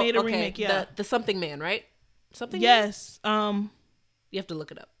recently. They made a remake. Yeah, the Something Man, right? Something. Yes. Man? You have to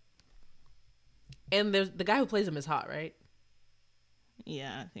look it up. And there's the guy who plays him is hot, right?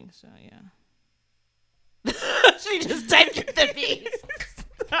 Yeah, I think so. Yeah. She just typed it to me.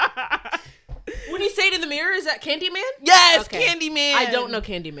 When you say it in the mirror, is that Candyman? Yes, okay. Candyman. I don't know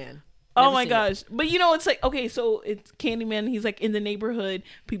Candyman. Oh my gosh. But you know, it's like, okay, so it's Candyman. He's like in the neighborhood.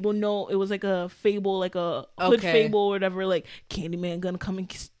 People know it was like a fable, like a hood fable or whatever. Like, Candyman gonna come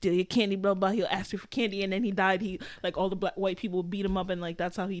and steal your candy, blah, blah. He'll ask you for candy. And then he died. He, like, all the white people beat him up. And like,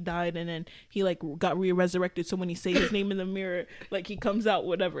 that's how he died. And then he like got resurrected. So when he say his name in the mirror, like he comes out,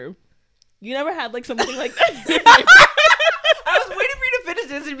 whatever. You never had like something like that? I was waiting for you to finish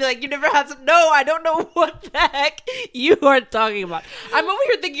this and be like, you never had some. No, I don't know what the heck you are talking about. I'm over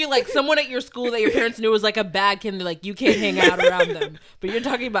here thinking like someone at your school that your parents knew was like a bad kid and like you can't hang out around them. But you're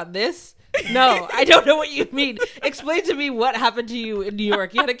talking about this? No, I don't know what you mean. Explain to me what happened to you in New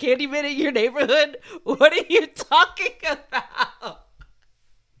York. You had a Candyman in your neighborhood? What are you talking about?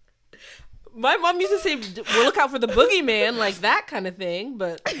 My mom used to say, well, look out for the boogeyman, like that kind of thing,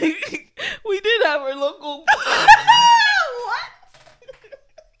 but... We did have our local... What?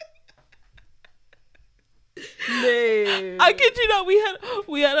 Man. I kid you not,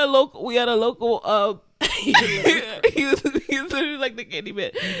 we had a local he was literally like the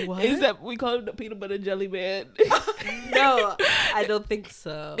Candyman. What? Except we called him the peanut butter jelly man. No, I don't think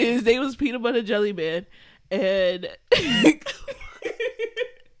so. His name was Peanut Butter Jelly Man, and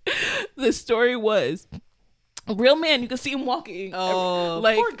the story was, real man, you could see him walking. Oh,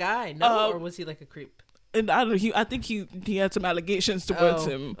 like, poor guy. No, or was he like a creep? And I don't know. I think he had some allegations towards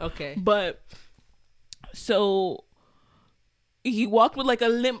him. Okay, but so he walked with like a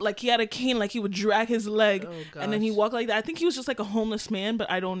limp, like he had a cane, like he would drag his leg, and then he walked like that. I think he was just like a homeless man,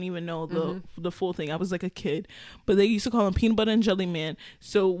 but I don't even know the full thing. I was like a kid, but they used to call him Peanut Butter and Jelly Man.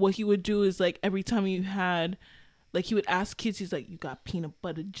 So what he would do is like every time you had, like he would ask kids, he's like, "You got peanut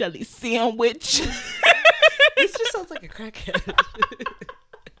butter jelly sandwich?" This just sounds like a crackhead.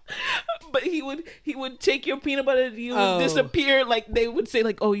 But he would take your peanut butter, you would disappear. Like they would say,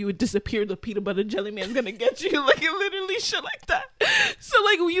 like, "Oh, you would disappear. The peanut butter jelly man's gonna get you." Like it literally shit like that. So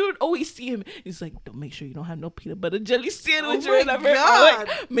like you would always see him. He's like, "Don't make sure you don't have no peanut butter jelly sandwich or whatever." Or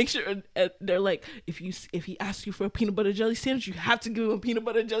like make sure they're like, if he asks you for a peanut butter jelly sandwich, you have to give him a peanut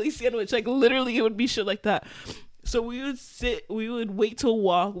butter jelly sandwich. Like literally, it would be shit like that. So we would wait to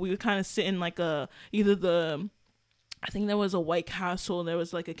walk. We would kind of sit in like I think there was a White Castle. There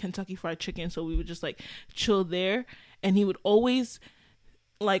was like a Kentucky Fried Chicken. So we would just like chill there. And he would always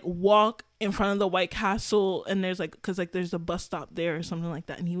like walk in front of the White Castle. And there's like, cause like there's a bus stop there or something like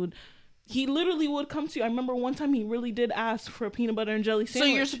that. And he literally would come to you. I remember one time he really did ask for a peanut butter and jelly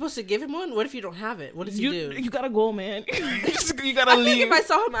sandwich. So you're supposed to give him one? What if you don't have it? What does he do? You gotta go, man. You gotta leave. Think if I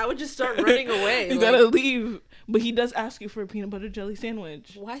saw him, I would just start running away. You gotta leave. But he does ask you for a peanut butter jelly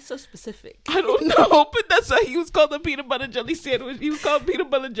sandwich. Why so specific? I don't know, but that's why he was called the peanut butter jelly sandwich. He was called Peanut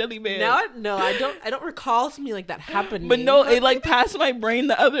Butter Jelly Man. I don't recall something like that happening. But no, it like passed my brain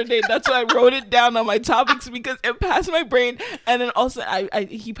the other day. That's why I wrote it down on my topics, because it passed my brain. And then also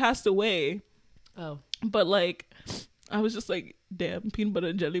he passed away. Oh. But like I was just like, damn, Peanut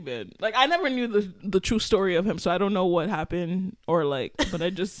Butter Jelly Man. Like I never knew the true story of him, so I don't know what happened or like, but I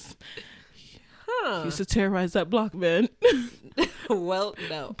just he used to terrorize that block, man. Well,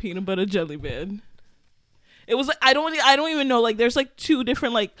 no. Peanut Butter Jelly Man. It was like I don't even know, like there's like two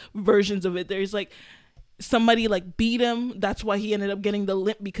different like versions of it. There's like somebody like beat him, that's why he ended up getting the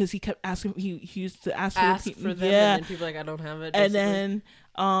limp, because he kept asking, he used to ask for them, and then people like, I don't have it, basically. And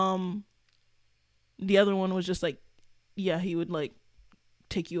then the other one was just like, yeah, he would like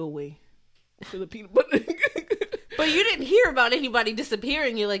take you away for the peanut butter. But you didn't hear about anybody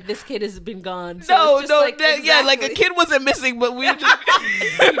disappearing. You're like, this kid has been gone. So yeah, like a kid wasn't missing, but we would just,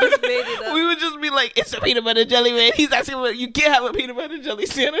 just made it up. We would just be like, it's a peanut butter jelly man. He's asking, you can't have a peanut butter jelly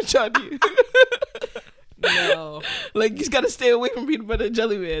sandwich on you. No, like you got to stay away from peanut butter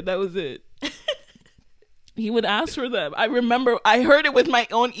jelly man. That was it. He would ask for them. I remember I heard it with my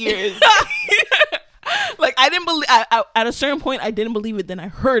own ears. Like I didn't believe. At a certain point, I didn't believe it. Then I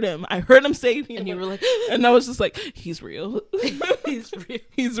heard him say, and you were like, and I was just like, he's real. He's real.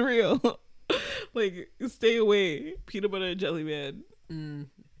 He's real. Like, stay away, peanut butter and jelly man.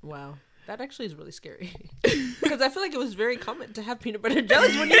 Wow, that actually is really scary. Because I feel like it was very common to have peanut butter and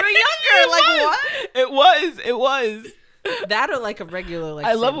jellies when you were younger. Like what? It was. That or like a regular like.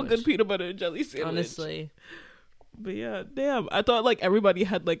 I love a good peanut butter and jelly sandwich. Honestly. But yeah, damn. I thought like everybody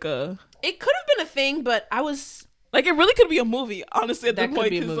had like a. It could have been a thing, but I was like, it really could be a movie. Honestly, at that point,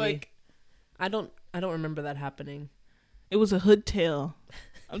 because like, I don't remember that happening. It was a hood tale.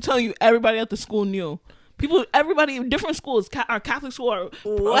 I'm telling you, everybody at the school knew. Everybody in different schools, our Catholic school, our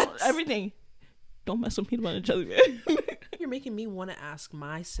everything. don't mess with peanut butter and jelly man. You're making me want to ask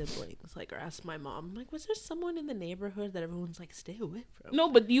my siblings, like, or ask my mom. I'm like, was there someone in the neighborhood that everyone's like, stay away from? No,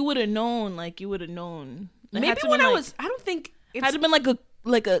 but you would have known. Like, you would have known. Maybe when I was, I don't think it had to been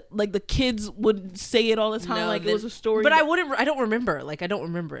like the kids would say it all the time, like it was a story. But I don't remember. Like, I don't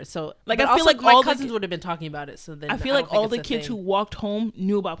remember it. So like, I feel like my cousins would have been talking about it. So then I feel like all the kids who walked home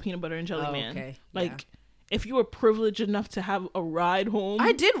knew about peanut butter and jelly man. Okay. Like, if you were privileged enough to have a ride home,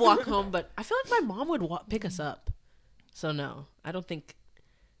 I did walk home, but I feel like my mom would pick us up. So no, I don't think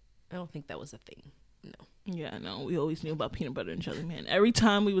that was a thing. No. Yeah, no, we always knew about peanut butter and jelly man. Every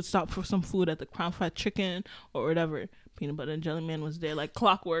time we would stop for some food at the Crown Fried Chicken or whatever, peanut butter and jelly man was there like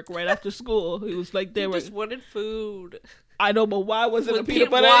clockwork right after school. He was like there. Just wanted food. I know, but why was it a peanut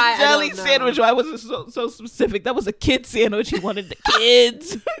butter and jelly sandwich? Why was it so specific? That was a kid sandwich. He wanted the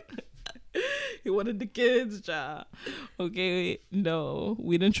kids. He wanted the kids, child. Okay, no,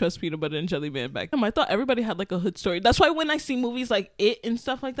 we didn't trust peanut butter and jelly man back then. I thought everybody had like a hood story. That's why when I see movies like It and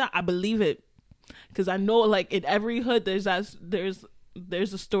stuff like that, I believe it, because I know like in every hood there's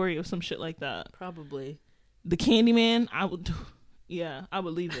a story of some shit like that. Probably the Candyman. I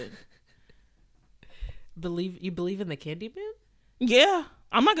believe it. You believe in the Candyman? Yeah.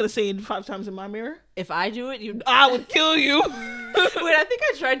 I'm not gonna say it 5 times in my mirror. If I do it, I would kill you. Wait, I think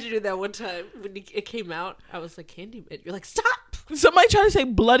I tried to do that one time when it came out. I was like, Candyman. You're like, stop. Somebody tried to say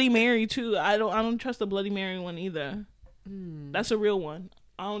Bloody Mary too. I don't trust the Bloody Mary one either. That's a real one.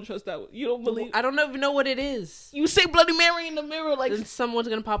 I don't trust that one. You don't believe? I don't even know what it is. You say Bloody Mary in the mirror, like then someone's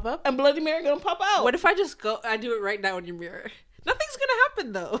gonna pop up, and Bloody Mary gonna pop out. What if I just go? I do it right now in your mirror. Nothing's gonna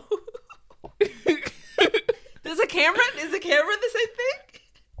happen though. Is the camera the same thing?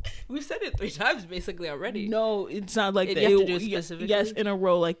 We've said it 3 times basically already. No, it's not like that. You have to do it specifically? Yes, in a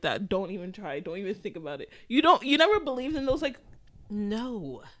row like that. Don't even try. Don't even think about it. You never believed in those, like...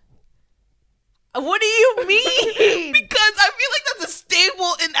 No. What do you mean? Because I feel like that's a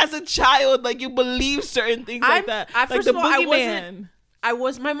staple as a child. Like, you believe certain things like that. First of all,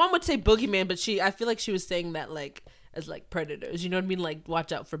 my mom would say boogeyman, but I feel like she was saying that like as like predators, you know what I mean? Like,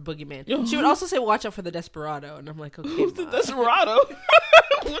 watch out for boogeyman. She would also say watch out for the desperado, and I'm like, okay, who's the desperado?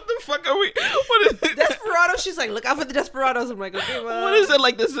 What the fuck are we? What is it? Desperado? She's like, look out for the desperados. I'm like, okay, Mom. What is it,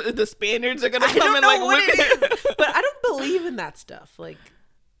 like the Spaniards are gonna come and like whip it? But I don't believe in that stuff. Like,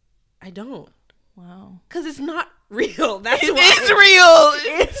 I don't. Wow. Because it's not real. That's it why. It's real.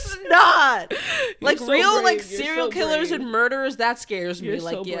 It's not. Like, so real, brave. like, serial killers and murderers, that scares me. You're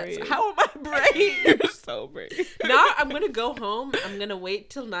like, so yes. brave. How am I brave? You're so brave. Now I'm going to go home. I'm going to wait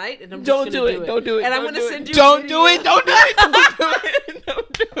till night, and I'm just going to do it. Don't do it. And I'm going to send you Don't do it. Don't do it. Don't do it.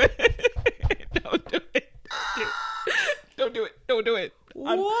 Don't do it. Don't do it. Don't do it. Don't do it.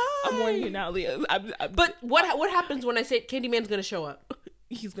 I'm warning you now, Leah. But what happens when I say Candyman's going to show up?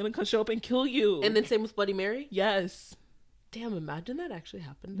 He's going to show up and kill you. And then same with Bloody Mary? Yes. Damn, imagine that actually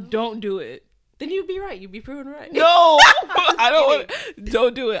happened, though. Don't do it. Then you'd be right. You'd be proven right. No. I don't want to.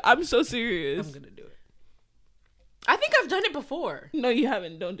 Don't do it. I'm so serious. I'm going to do it. I think I've done it before. No, you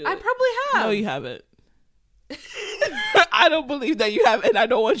haven't. Don't do it. I probably have. No, you haven't. I don't believe that you have, and I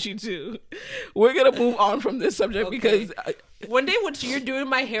don't want you to. We're going to move on from this subject because... One day when you're doing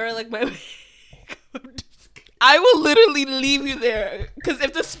my hair like my... I will literally leave you there. Because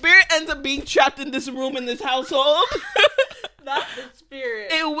if the spirit ends up being trapped in this room in this household... Not the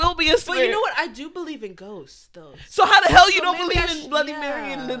spirit. It will be a spirit. But you know what? I do believe in ghosts, though. So how the hell you don't believe in Bloody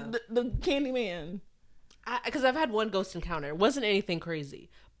Mary and the Candyman? Because I've had one ghost encounter. It wasn't anything crazy.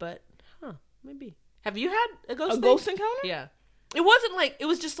 But, maybe. Have you had a ghost ghost encounter? Yeah. It wasn't like... It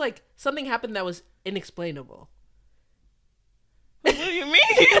was just like something happened that was inexplainable. What do you mean?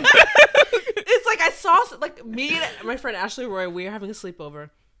 It's like I saw, like, me and my friend Ashley Roy, we were having a sleepover.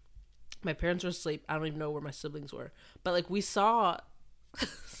 My parents were asleep. I don't even know where my siblings were. But, like, we saw,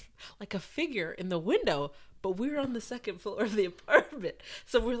 like, a figure in the window, but we were on the 2nd floor of the apartment.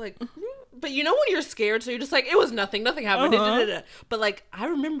 So we're like, but you know when you're scared, so you're just like, it was nothing. Nothing happened. But, like, I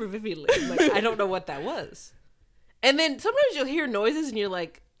remember vividly. Like, I don't know what that was. And then sometimes you'll hear noises and you're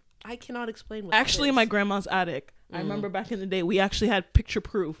like, I cannot explain what actually, in my grandma's attic. I remember back in the day, we actually had picture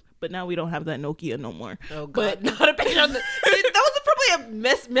proof, but now we don't have that Nokia no more. Oh, God. But not a picture on the... That was probably a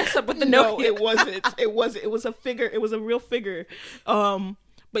mess up with the Nokia. No, it wasn't. It was a figure. It was a real figure.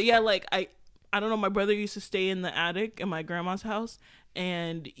 But yeah, like, I don't know, my brother used to stay in the attic in my grandma's house,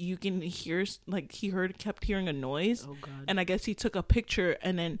 and you can hear, like, kept hearing a noise. Oh, God. And I guess he took a picture,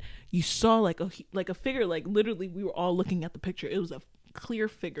 and then you saw, like a figure, like, literally, we were all looking at the picture. It was a clear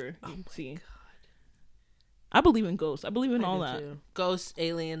figure. You can see. God. I believe in ghosts. I believe in all that. Too. Ghosts,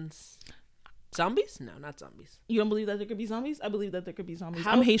 aliens. Zombies? No, not zombies. You don't believe that there could be zombies? I believe that there could be zombies.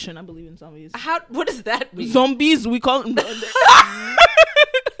 I'm Haitian. I believe in zombies. What does that mean? Zombies, we call them. But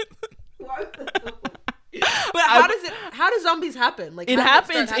how does zombies happen? Like, it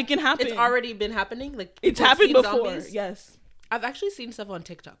happens. It can happen. It's already been happening. Like, it's happened before. Zombies. Yes. I've actually seen stuff on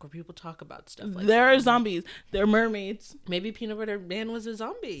TikTok where people talk about stuff like there that. are zombies. They're mermaids. Maybe Peanut Butter Man was a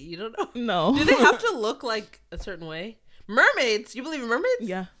zombie. You don't know. No. Do they have to look like a certain way? Mermaids? You believe in mermaids?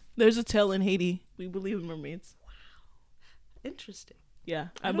 Yeah. There's a tale in Haiti. We believe in mermaids. Wow. Interesting. Yeah.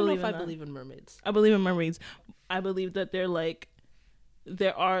 I don't know if I believe in mermaids. I believe in mermaids. I believe that they're like,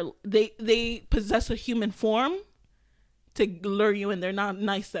 they possess a human form to lure you, and they're not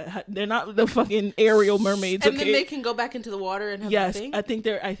nice. They're not the fucking Ariel mermaids. And then they can go back into the water and have a thing? I think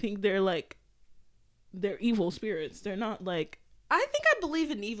they're like, they're evil spirits. They're not like. I think I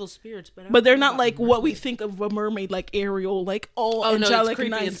believe in evil spirits, but they're not like what we think of a mermaid, like Ariel, like angelic, no, it's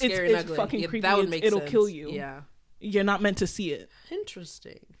nice. And scary it's fucking creepy. That would make it'll sense. Kill you. Yeah, you're not meant to see it.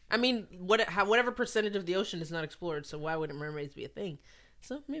 Interesting. I mean, whatever percentage of the ocean is not explored, so why wouldn't mermaids be a thing?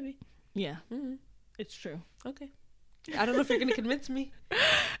 So maybe. Yeah, it's true. Okay. I don't know if you're gonna convince me.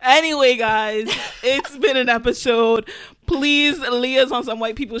 Anyway, guys, it's been an episode. Please, Leah's on some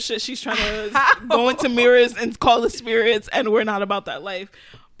white people shit. She's trying to go into mirrors and call the spirits, and we're not about that life.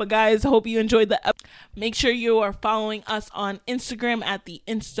 But guys, hope you enjoyed the episode. Make sure you are following us on Instagram at the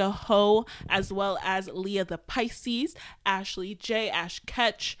InstaHo, as well as Leah the Pisces, Ashley J, Ash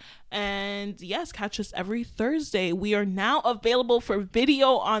Ketch, and yes, catch us every Thursday. We are now available for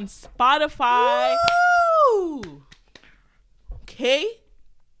video on Spotify. Woo!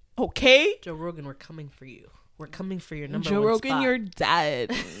 Okay. Joe Rogan, we're coming for you. We're coming for your number Joe one Rogan, spot. you're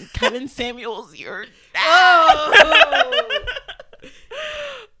dead. Kevin Samuels, you're dead.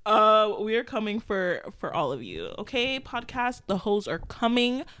 We are coming for all of you. Okay, podcast. The hoes are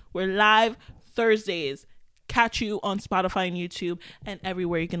coming. We're live Thursdays. Catch you on Spotify and YouTube and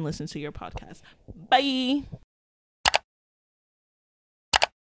everywhere you can listen to your podcast. Bye.